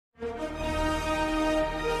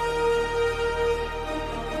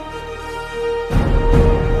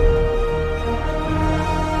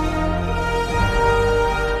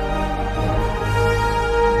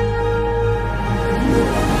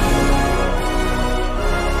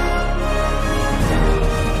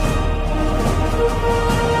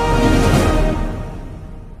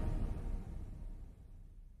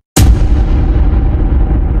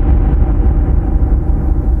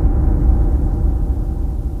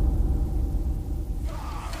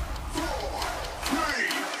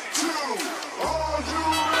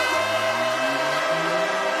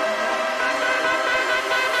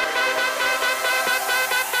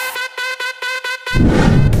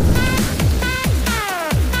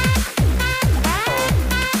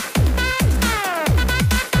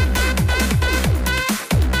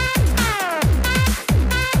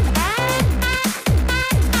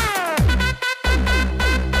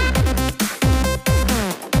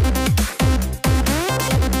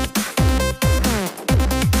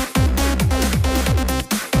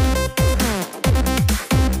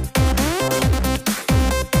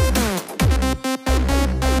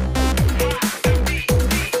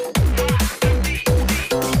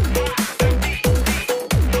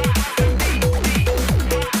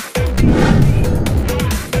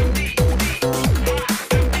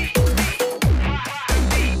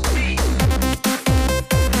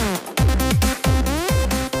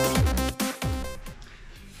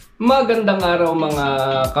Magandang araw mga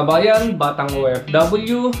kabayan, Batang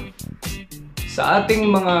OFW, sa ating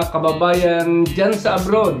mga kababayan dyan sa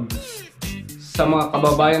abroad, sa mga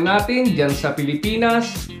kababayan natin dyan sa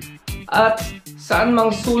Pilipinas, at saan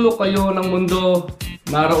mang sulok kayo ng mundo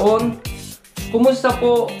naroon. Kumusta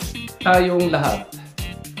po tayong lahat?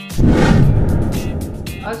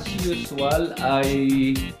 As usual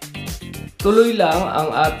ay tuloy lang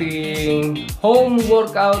ang ating home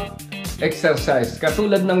workout exercise.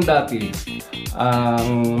 Katulad ng dati,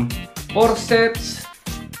 ang 4 sets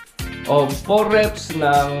of 4 reps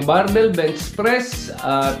ng barbell bench press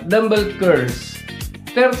at dumbbell curls.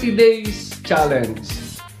 30 days challenge.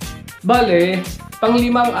 Bale, pang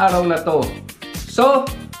 5 araw na to. So,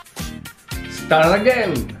 start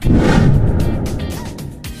again.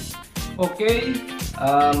 Okay,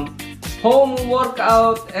 home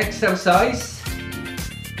workout exercise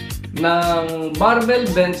ng barbell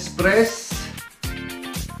bench press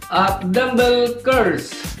at dumbbell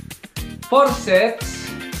curls. 4 sets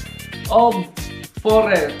of 4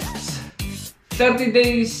 reps. 30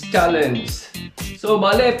 days challenge. So,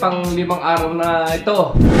 bale, pang 5 araw na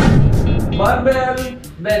ito. Barbell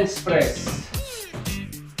bench press.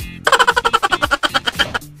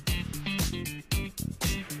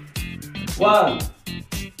 1,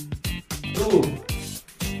 2,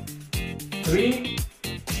 3,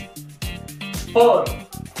 4.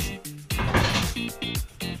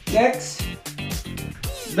 Next,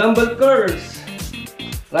 dumbbell curls.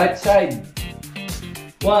 Right side.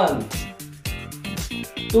 1,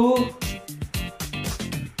 2,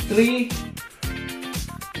 3,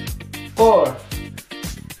 4.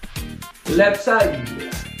 Left side.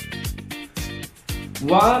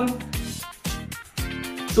 1,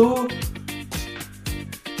 2,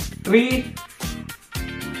 3,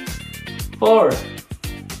 4.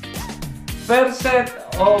 First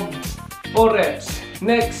set of 4 reps.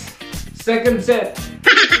 Next, second set.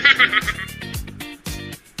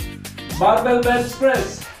 Barbell bench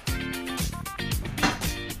press.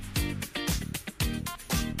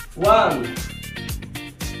 1,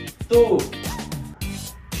 2,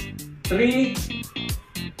 3,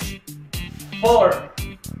 4.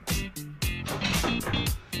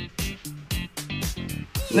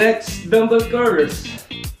 Next, dumbbell curls.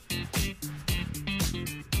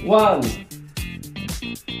 1,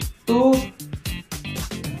 2,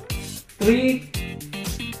 3,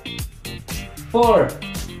 4.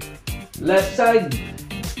 Left side.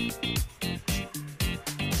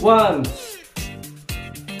 1,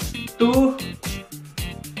 2,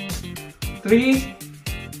 3,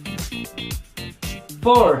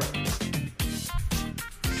 4.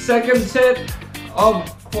 Second set of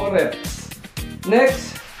 4 reps.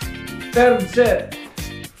 Next, third set.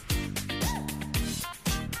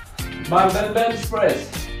 Barbell bench press.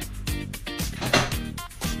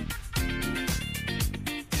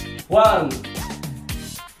 1,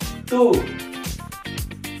 2,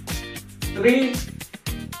 3,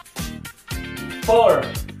 4.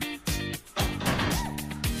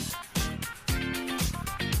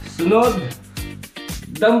 Sunod,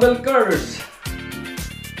 dumbbell curls.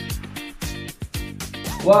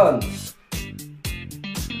 1,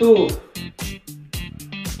 2,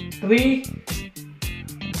 3,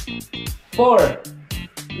 4.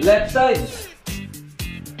 Left side.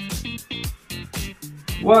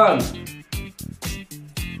 1,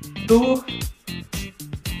 2,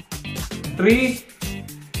 3,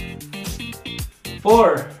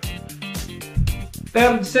 4.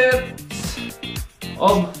 Third set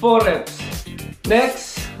of 4 reps.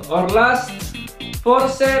 Next or last, 4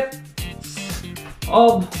 sets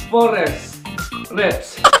of 4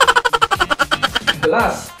 reps.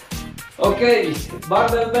 Last. Okay,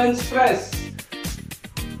 barbell bench press.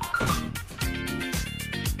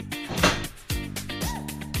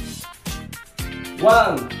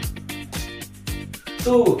 1,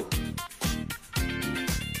 2,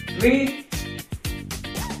 3,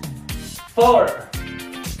 4.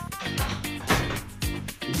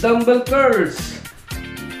 Dumbbell curls.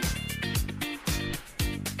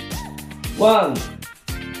 1,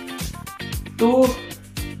 2,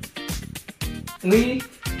 3,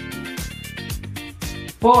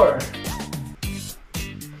 4.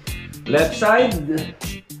 Left side.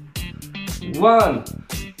 1,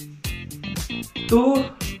 2,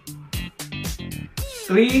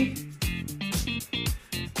 3,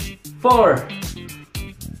 4.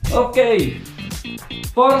 Okay,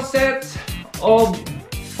 4 sets of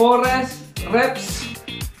 4 reps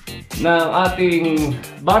ng ating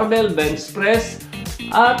barbell bench press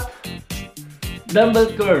at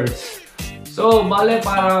dumbbell curls. So, bale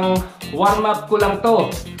parang warm up ko lang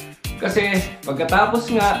to. Kasi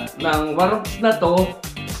pagkatapos nga ng warm up na to,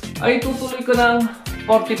 ay tutuloy ko ng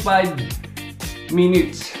 45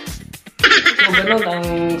 minutes. So ganun ang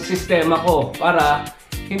sistema ko para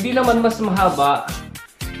hindi naman mas mahaba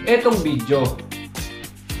etong video.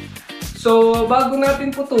 So bago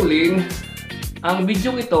natin putulin ang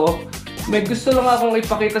video ito, may gusto lang akong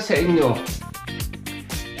ipakita sa inyo.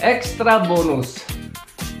 Extra bonus.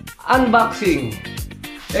 Unboxing.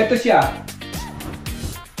 Ito siya.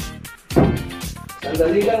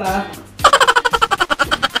 Sandali lang ha.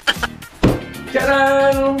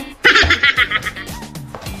 Tcharan!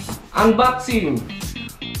 Unboxing.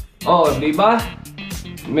 Oh, di ba?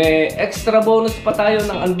 May extra bonus pa tayo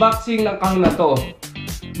ng unboxing ng kahon na to.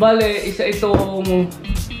 Bale, isa itong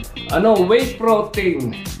whey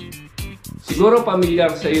protein. Siguro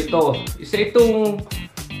pamilyar sa iyo to. Isa itong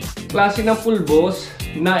klase ng pulbos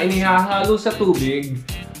na inihahalo sa tubig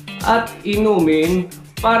at inumin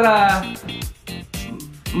para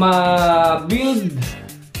ma-build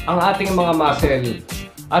ang ating mga muscle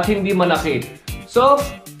at hindi manakit. So,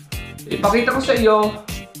 ipakita ko sa iyo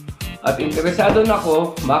at interesado na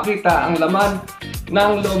ako makita ang laman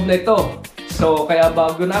ng loob na ito. So, kaya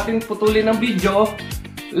bago natin putulin ang video,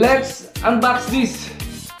 let's unbox this!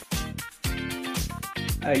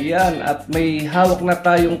 Ayan, at may hawak na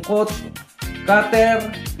tayong cutter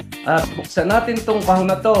at buksan natin itong kahon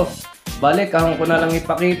na to. Bale, kahon ko na lang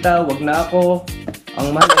ipakita, wag na ako.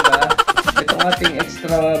 Ang mahalaga, itong ating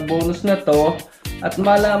extra bonus na to at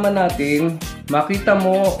malaman natin, makita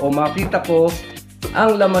mo o makita ko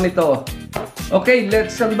ang laman nito. Okay,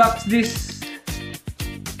 let's unbox this.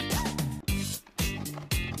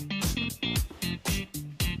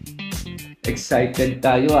 Excited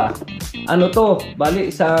tayo ah. Ano to?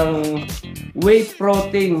 Bali isang whey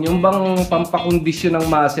protein, yung bang pampakondisyon ng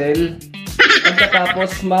muscle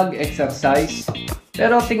pagkatapos mag-exercise.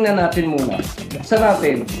 Pero tingnan natin muna. Buksan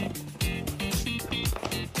natin.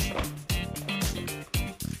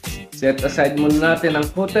 Set aside muna natin ang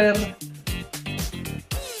cutter.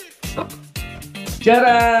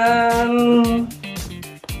 Tcharan!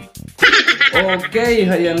 Okay,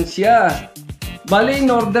 ayan siya. Bali,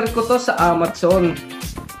 in-order ko to sa Amazon.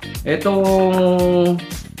 Itong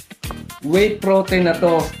whey protein na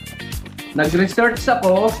to. Nag-research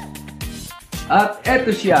ako at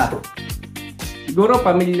eto siya. Siguro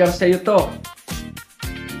pamilyar sa iyo to.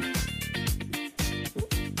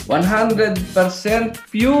 100%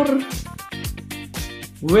 pure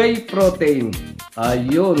whey protein.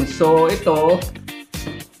 Ayun. So ito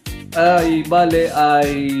ay bale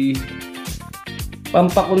ay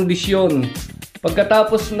pampakondisyon.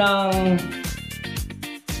 Pagkatapos ng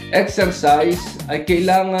exercise ay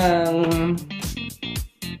kailangan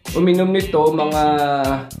uminom nito mga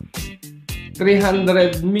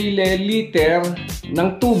 300 ml ng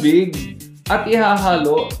tubig at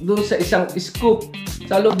ihahalo dun sa isang scoop.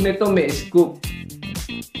 Sa loob nito may scoop.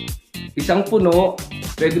 Isang puno,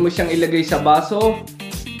 pwede mo siyang ilagay sa baso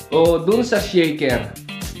o dun sa shaker.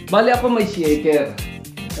 Bali ako may shaker.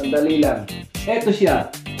 Sandali lang. Eto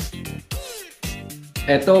siya.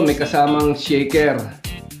 Eto, may kasamang shaker.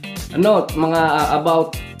 Mga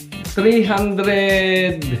about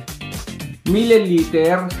 300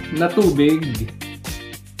 milliliter na tubig.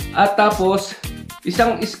 At tapos,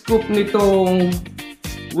 isang scoop nitong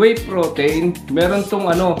whey protein. Meron tong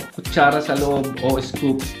kutsara sa loob o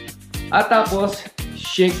scoop. At tapos,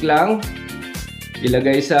 shake lang.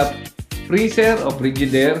 Ilagay sa freezer o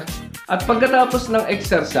frigidaire. At pagkatapos ng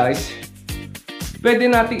exercise, pwede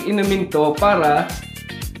nating inumin to para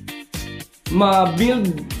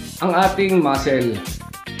ma-build ang ating muscle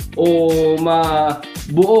o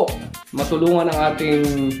matulungan ang ating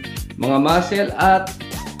mga muscle at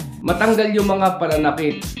matanggal yung mga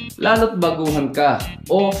pananakit, lalo't baguhan ka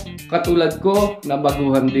o katulad ko na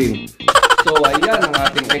baguhan din. So ayan ang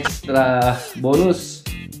ating extra bonus.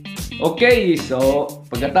 Okay, so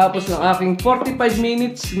pagkatapos ng aking 45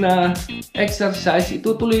 minutes na exercise,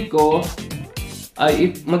 itutuloy ko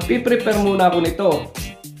ay magpiprepare muna ako nito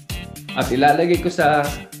at ilalagay ko sa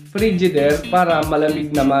frigidaire para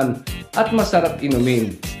malamig naman at masarap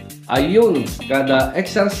inumin. Ayun, kada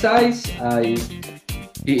exercise ay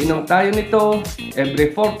iinom tayo nito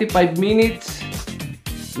every 45 minutes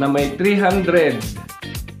na may 300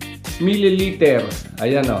 milliliter.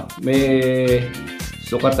 Ayan may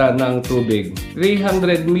sukatan ng tubig.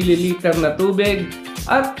 300 milliliter na tubig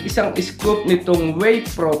at isang scoop nitong whey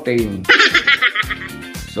protein.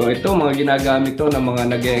 So ito mga ginagamit to ng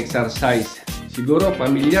mga nag-exercise. Siguro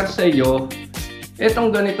pamilyar sa iyo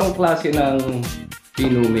itong ganitong klase ng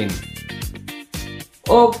inumin.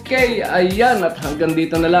 Okay, ayan, at hanggang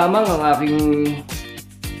dito na lamang ang aking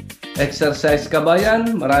exercise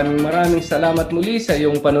kabayan. Maraming salamat muli sa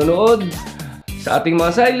iyong panonood. Sa ating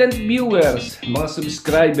mga silent viewers, mga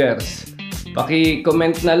subscribers,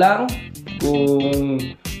 paki-comment na lang kung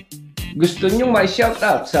gusto nyo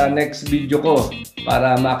ma-shoutout sa next video ko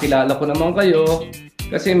para makilala ko naman kayo.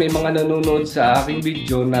 Kasi may mga nanonood sa aking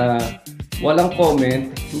video na walang comment,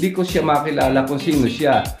 hindi ko siya makilala kung sino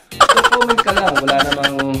siya. So comment ka lang, wala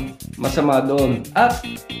namang masama doon. At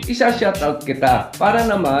isa-shoutout kita para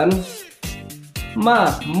naman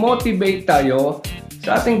ma-motivate tayo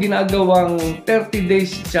sa ating ginagawang 30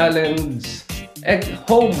 days challenge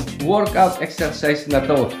home workout exercise na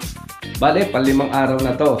to. Bale, 5 araw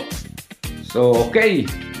na to. So, okay.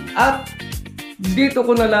 At dito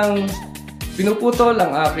ko na lang pinuputol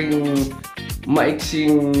ang aking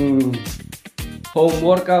maiksing home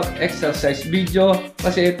workout exercise video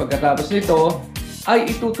kasi pagkatapos nito ay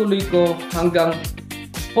itutuloy ko hanggang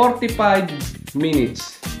 45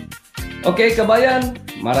 minutes. Okay kabayan,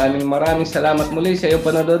 maraming salamat muli sa iyong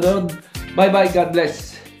panonood. Bye bye, God bless.